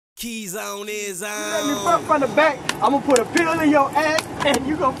Keys on is on. Let me fuck from the back. I'm gonna put a pill in your ass and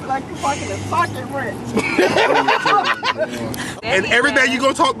you gonna feel like you fucking a socket wrench. And everything you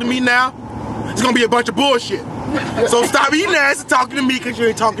gonna talk to me now, it's gonna be a bunch of bullshit. So stop eating ass and talking to me because you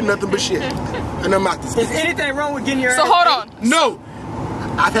ain't talking nothing but shit. And I'm out this. Is anything wrong with getting your ass? So hold on. No,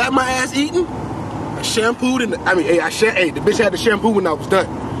 I've had my ass eaten, shampooed, and the bitch had the shampoo when I was done,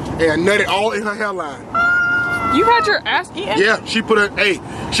 and I nutted all in her hairline. You had your ass eaten? Yeah, she put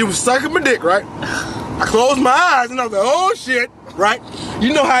a, she was sucking my dick, right? I closed my eyes and I was like, oh shit, right?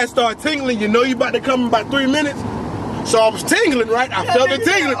 You know how it started tingling, you know you about to come in about 3 minutes? So I was tingling, right? I felt the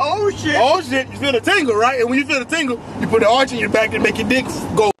tingling. Oh shit. Oh shit, you feel the tingle, right? And when you feel the tingle, you put the arch in your back to make your dick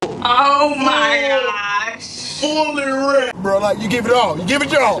go. Oh my gosh. Fully red, bro. Like you give it all. You give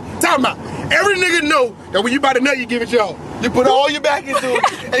it your all. Talking about every nigga know that when you about to nut, you give it your all. You put all your back into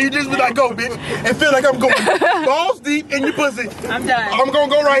it, and you just be like, go, bitch, and feel like I'm going balls deep in your pussy. I'm done. I'm gonna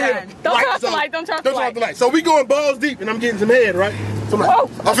go right here. Don't Right, turn off the light. Don't turn off the light. So we going balls deep, and I'm getting some head, right? So I'm like,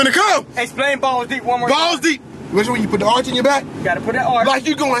 I'm finna come. Explain balls deep one more time. Balls deep. Which when you put the arch in your back? You gotta put that arch. Like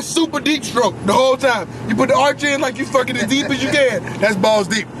you going super deep stroke the whole time. You put the arch in like you fucking as deep as you can. That's balls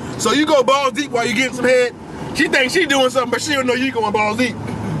deep. So you go balls deep while you getting some head. She thinks she doing something, but she don't know you going balls deep.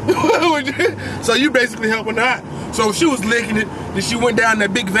 So you basically helping her out. So she was licking it, then she went down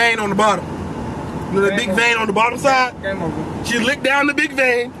that big vein on the bottom. You know that big vein on the bottom side? Game over. She licked down the big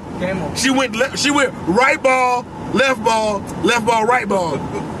vein. Game over. She went right ball, right ball.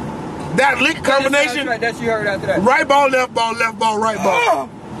 That lick combination. Right, that you heard after that. Right ball, right ball.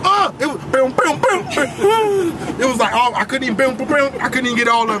 It was boom, boom, boom. It was like I couldn't even boom, boom, boom. I couldn't even get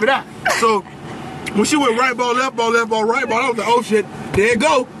all of it out. So when she went right ball, right ball, I was like, oh shit, there it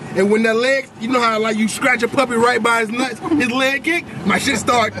go. And when that leg, you know how like you scratch a puppy right by his nuts, his leg kick, my shit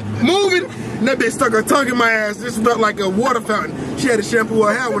start moving. And that bitch stuck her tongue in my ass. This felt like a water fountain. She had to shampoo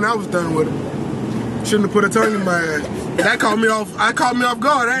her hair when I was done with her. Shouldn't have put her tongue in my ass. That caught me off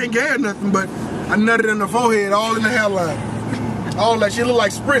guard. I ain't getting nothing, but I nutted in the forehead, all in the hairline. All that shit looked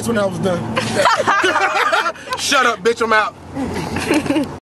like spritz when I was done. Shut up, bitch, I'm out.